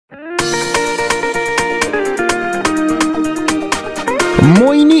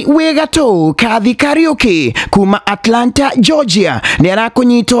Moini wegato Cathy Kariuki kuma Atlanta, Georgia ni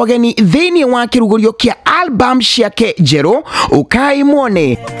arakunyita ogeni thiini wa kirugurio kia album ciake njeru ukai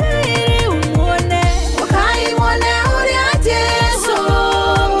mwone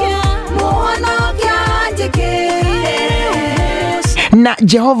na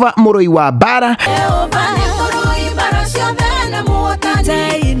Jehova Muroi wa bara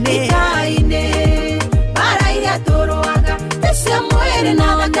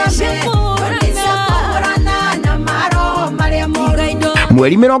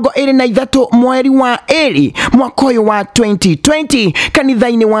mweri 23 mweri wa eri mwaka wa 2020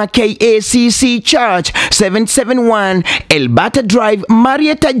 kanithaini wa KACC Church 771 Elbata Drive,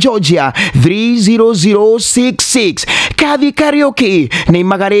 Marietta, Georgia 30066. Cathy Kariuki ni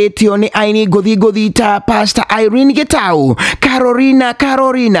magaretio ni aini gothi ta Pastor Irene Getau,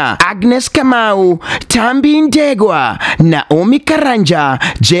 Carolina, Agnes Kamau, Tambi Ndegwa, Naomi Karanja,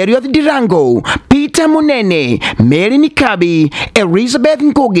 Jerioth Dirango, Peter Munene, Mary Nikabi, Elizabeth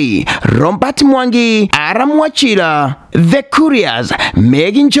Ngugi, Rompat Mwangi, Aram Wachira, The Couriers,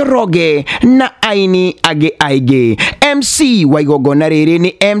 Megan Joroge na aini age aige. MC waigogo na riri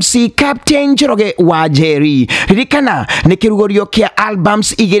ni MC Captain Joroge wa Jerry. Ririkana ni kirugorio kia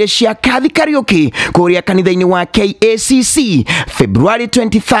albums igere cia Cathy Kariuki kuria kanithaini wa KACC February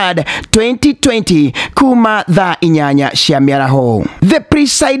 23rd 2020 kuma thaa 8 cia miaraho. The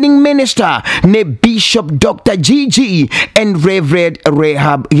presiding minister ni Bishop Dr. GG and Reverend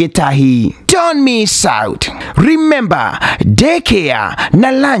Rehab Getahi. Don't miss out. Remember, daycare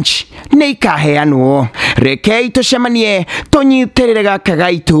na lunch ni ikaheanwo. Rekei tucemanie tunyiterere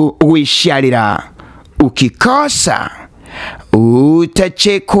kagaitu gwiciarira. Ukikosa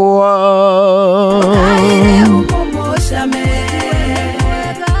utachekwa.